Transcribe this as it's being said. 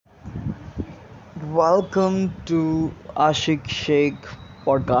Welcome to Ashique Sheikh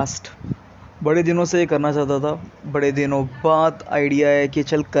podcast. बड़े दिनों से ये करना चाहता था। बड़े दिनों बाद आइडिया है कि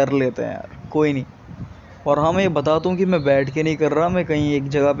चल कर लेते हैं यार, कोई नहीं। और हाँ, मैं ये बताता हूँ कि मैं बैठ के नहीं कर रहा, मैं कहीं एक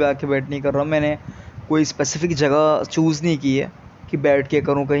जगह पे आके बैठ नहीं कर रहा। मैंने कोई स्पेसिफिक जगह चूज़ नहीं की है कि बैठ के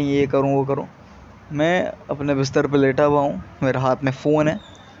करूँ, कहीं ये करूँ वो करूँ। मैं अपने बिस्तर पे लेटा हुआ हूँ, मेरे हाथ में फ़ोन है,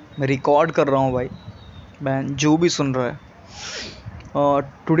 मैं रिकॉर्ड कर रहा हूँ भाई। मैं जो भी सुन रहा है,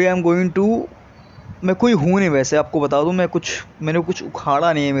 today I am going to. मैं कोई हूँ नहीं वैसे, आपको बता दूँ। मैंने कुछ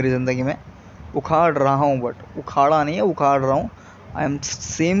उखाड़ा नहीं है मेरी ज़िंदगी में। उखाड़ रहा हूँ, बट उखाड़ा नहीं है, उखाड़ रहा हूँ। I am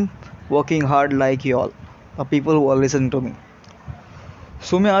same working hard like you all people who are listen to me.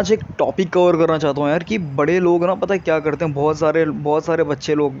 सो मैं आज एक टॉपिक कवर करना चाहता हूँ यार, कि बड़े लोग ना, पता है क्या करते हैं। बहुत सारे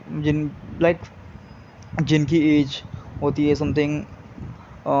बच्चे लोग लाइक जिनकी एज होती है समथिंग,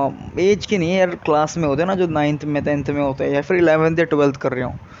 एज की नहीं है यार, क्लास में होते हैं ना, जो 9th में 10th में होते हैं, या फिर 11th या 12th कर रहे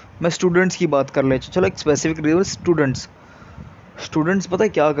हो। मैं स्टूडेंट्स की बात कर ले, चलो एक स्पेसिफिक रीजन। स्टूडेंट्स स्टूडेंट्स पता है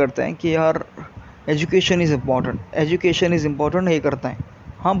क्या करते हैं कि यार, education is important, education is important, ये करते हैं।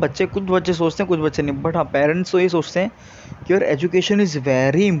 हाँ, कुछ बच्चे सोचते हैं, कुछ बच्चे नहीं, बट हाँ, पेरेंट्स तो ये सोचते हैं कि यार एजुकेशन इज़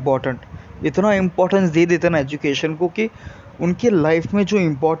वेरी इंपॉर्टेंट। इतना इम्पोर्टेंस दे देते हैं ना एजुकेशन को, कि उनके लाइफ में जो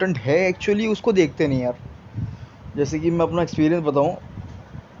इम्पोर्टेंट है एक्चुअली उसको देखते नहीं यार। जैसे कि मैं अपना एक्सपीरियंस बताऊँ,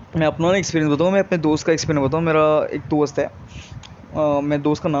 मैं अपने दोस्त का एक्सपीरियंस बताऊँ। मेरा एक दोस्त है, मैं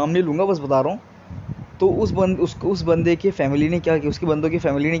दोस्त का नाम नहीं लूँगा, बस बता रहा हूँ। तो उस बंदे की फैमिली ने क्या किया, उसके बंदों की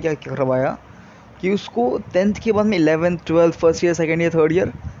फैमिली ने क्या करवाया कि उसको 10th के बाद में 11th 12th first year second year third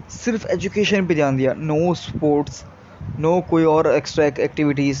year सिर्फ एजुकेशन पे ध्यान दिया। नो स्पोर्ट्स, नो कोई और एक्स्ट्रा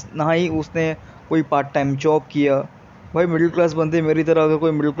एक्टिविटीज़, ना ही उसने कोई पार्ट टाइम जॉब किया। भाई मिडिल क्लास बंदे, मेरी तरह अगर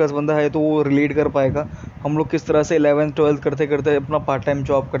कोई मिडिल क्लास बंदा है तो वो रिलेट कर पाएगा। हम लोग किस तरह से 11th 12th करते करते अपना पार्ट टाइम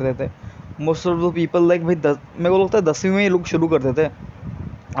जॉब करते थे। Most of the people like भाई, मेरे को लगता है 10वीं में ये लोग शुरू कर देते हैं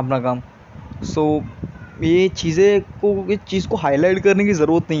अपना काम। सो ये चीज़ को हाईलाइट करने की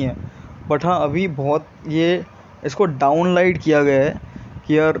ज़रूरत नहीं है। बट हाँ, अभी बहुत ये इसको डाउनलाइट किया गया है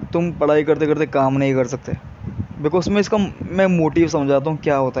कि यार तुम पढ़ाई करते करते काम नहीं कर सकते। बिकॉज मैं मोटिव समझाता हूँ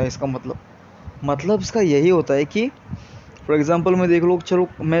क्या होता है इसका मतलब इसका यही होता है कि फॉर एग्जांपल मैं देख लो, चलो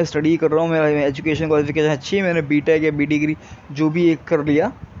मैं स्टडी कर रहा हूँ, मेरा एजुकेशन क्वालिफिकेशन अच्छी है, मैंने बीटेक या बी डिग्री जो भी एक कर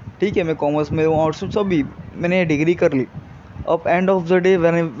लिया, ठीक है, मैं कॉमर्स में हूँ और सब भी मैंने डिग्री कर ली। अब end of the day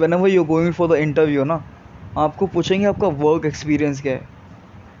when ever you going for the interview ना, आपको पूछेंगे आपका वर्क एक्सपीरियंस क्या है।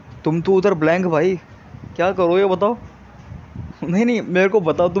 तुम तो उधर ब्लैंक भाई, क्या करोगे बताओ। नहीं नहीं, मेरे को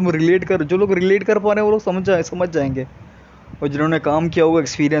बताओ, तुम रिलेट कर, जो लोग रिलेट कर पा रहे हैं वो लोग समझ जाएंगे। और जिन्होंने काम किया होगा,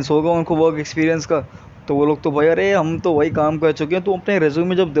 एक्सपीरियंस होगा उनको वर्क एक्सपीरियंस का, तो वो लोग तो भाई, अरे हम तो वही काम कर चुके हैं। तो अपने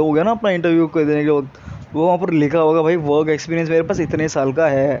रेज्यूमे जब दोगे ना अपना इंटरव्यू को देने के वक्त, वो वहाँ पर लिखा होगा भाई वर्क एक्सपीरियंस मेरे पास इतने साल का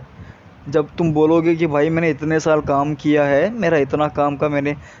है। जब तुम बोलोगे कि भाई मैंने इतने साल काम किया है, मेरा इतना काम का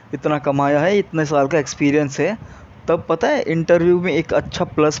मैंने इतना कमाया है, इतने साल का एक्सपीरियंस है, तब पता है इंटरव्यू में एक अच्छा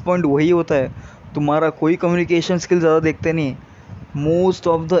प्लस पॉइंट वही होता है। तुम्हारा कोई कम्युनिकेशन स्किल ज़्यादा देखते नहीं। Most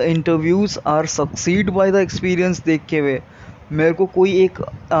of the interviews are succeed by the experience देख के हुए। मेरे को कोई एक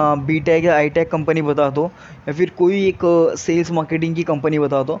बी टेक या आई टेक कंपनी बता दो, या फिर कोई एक सेल्स मार्केटिंग की कंपनी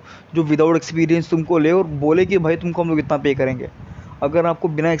बता दो, जो विदाउट एक्सपीरियंस तुमको ले और बोले कि भाई तुमको हम लोग इतना पे करेंगे। अगर आपको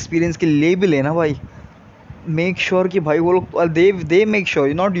बिना एक्सपीरियंस के ले भी लेना भाई, मेक श्योर कि भाई वो लोग they make sure,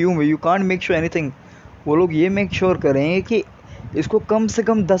 not you can't make sure anything. वो लोग ये मेक श्योर करेंगे कि इसको कम से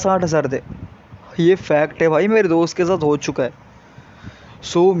कम 10-8 हज़ार दे। ये फैक्ट है भाई, मेरे दोस्त के साथ हो चुका है।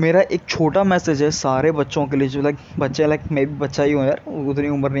 सो मेरा एक छोटा मैसेज है सारे बच्चों के लिए, जो लाइक मैं भी बच्चा ही हूँ यार, उतनी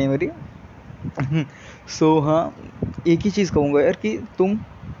उम्र नहीं है मेरी। सो हाँ, एक ही चीज़ कहूँगा यार, कि तुम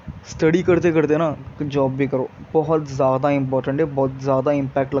स्टडी करते करते ना जॉब भी करो। बहुत ज़्यादा इम्पोर्टेंट है, बहुत ज़्यादा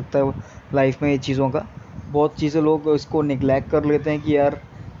इम्पैक्ट लगता है लाइफ में ये चीज़ों का। बहुत चीज़ें लोग इसको निगलेक्ट कर लेते हैं कि यार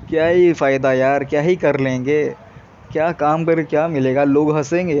क्या ही फ़ायदा यार, क्या ही कर लेंगे, क्या काम करके क्या मिलेगा, लोग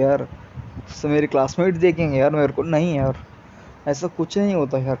हंसेंगे यार, मेरे क्लासमेट्स देखेंगे यार मेरे को। नहीं यार, ऐसा कुछ नहीं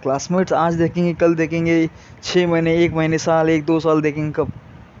होता यार। क्लासमेट्स आज देखेंगे, कल देखेंगे, 6 महीने, 1 महीने, साल, 1-2 साल देखेंगे कब?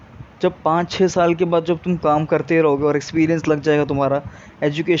 जब 5-6 साल के बाद जब तुम काम करते रहोगे और एक्सपीरियंस लग जाएगा तुम्हारा,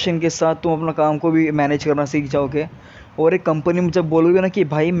 एजुकेशन के साथ तुम अपना काम को भी मैनेज करना सीख जाओगे। और एक कंपनी में जब बोलोगे ना कि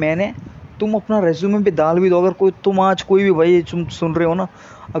भाई मैंने, तुम अपना रेज्यूमे पे डाल भी दो। अगर कोई, तुम आज कोई भी भाई तुम सुन रहे हो ना,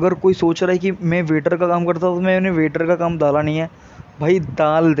 अगर कोई सोच रहा है कि मैं वेटर का काम करता था, तो मैंने वेटर का काम डाला नहीं है, भाई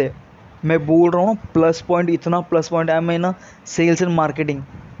डाल दे। मैं बोल रहा हूँ ना, प्लस पॉइंट, इतना प्लस पॉइंट है। मैं ना सेल्स एंड मार्केटिंग,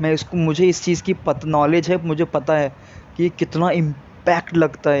 मुझे इस चीज़ की नॉलेज है, मुझे पता है कि कितना इम्पैक्ट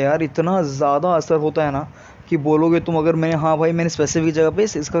लगता है यार, इतना ज़्यादा असर होता है ना, कि बोलोगे तुम अगर मैंने, हाँ भाई मैंने स्पेसिफिक जगह पे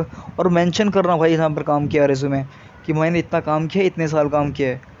इसका, और मेंशन करना भाई यहाँ पर काम किया रेज्यूमे, कि मैंने इतना काम किया है, इतने साल काम किया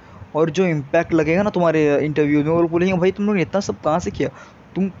है। और जो इम्पैक्ट लगेगा ना तुम्हारे इंटरव्यू में, और बोलेंगे भाई तुम लोग इतना सब कहाँ से किया,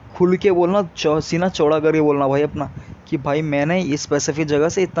 तुम खुल के बोलना, सीना चौड़ा करके बोलना भाई अपना, कि भाई मैंने इस स्पेसिफिक जगह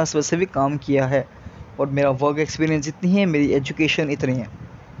से इतना स्पेसिफिक काम किया है और मेरा वर्क एक्सपीरियंस इतनी है, मेरी एजुकेशन इतनी है।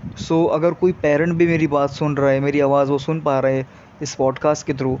 सो अगर कोई पेरेंट भी मेरी बात सुन रहा है, मेरी आवाज़ वो सुन पा रहे हैं इस पॉडकास्ट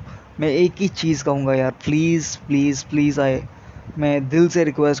के थ्रू, मैं एक ही चीज़ कहूँगा यार, प्लीज़ प्लीज़ प्लीज़ आए, मैं दिल से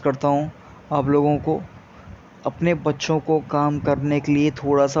रिक्वेस्ट करता हूँ आप लोगों को, अपने बच्चों को काम करने के लिए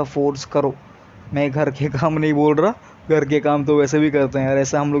थोड़ा सा फोर्स करो। मैं घर के काम नहीं बोल रहा, घर के काम तो वैसे भी करते हैं यार,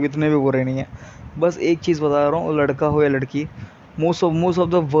 ऐसा हम लोग इतने भी बुरे नहीं हैं। बस एक चीज़ बता रहा हूँ, लड़का हो या लड़की, most of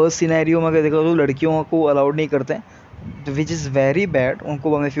the worst scenario में अगर देखा तो लड़कियों को अलाउड नहीं करते हैं, विच इज़ वेरी बैड।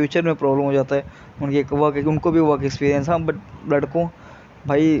 उनको हमें फ्यूचर में प्रॉब्लम हो जाता है, उनको भी वर्क एक्सपीरियंस। हाँ बट लड़कों,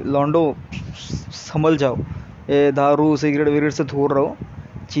 भाई लौंडो, संभल जाओ, ये दारू सिगरेट विगरेट से दूर रहो।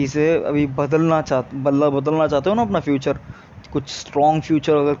 चीज़ें अभी बदलना चाहते हो ना अपना फ्यूचर, कुछ स्ट्रॉन्ग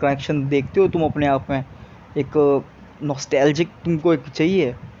फ्यूचर अगर कनेक्शन देखते हो तुम अपने आप में, एक नॉस्टैल्जिक तुमको एक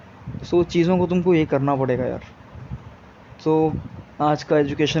चाहिए, सो चीज़ों को तुमको ये करना पड़ेगा यार। तो आज का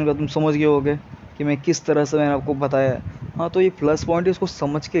एजुकेशन का तुम समझ गए होगे कि मैं किस तरह से मैंने आपको बताया है। हाँ तो ये प्लस पॉइंट है, इसको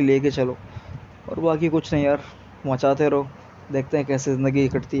समझ के लेके चलो, और बाकी कुछ नहीं यार, मचाते रहो, देखते हैं कैसे ज़िंदगी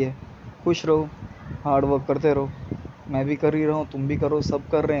कटती है। खुश रहो, हार्ड वर्क करते रहो, मैं भी कर ही रहा हूँ, तुम भी करो, सब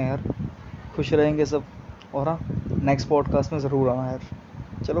कर रहे हैं यार, खुश रहेंगे सब। और हाँ, नेक्स्ट पॉडकास्ट में ज़रूर आना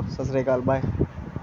यार। चलो, सत श्री अकाल, बाय।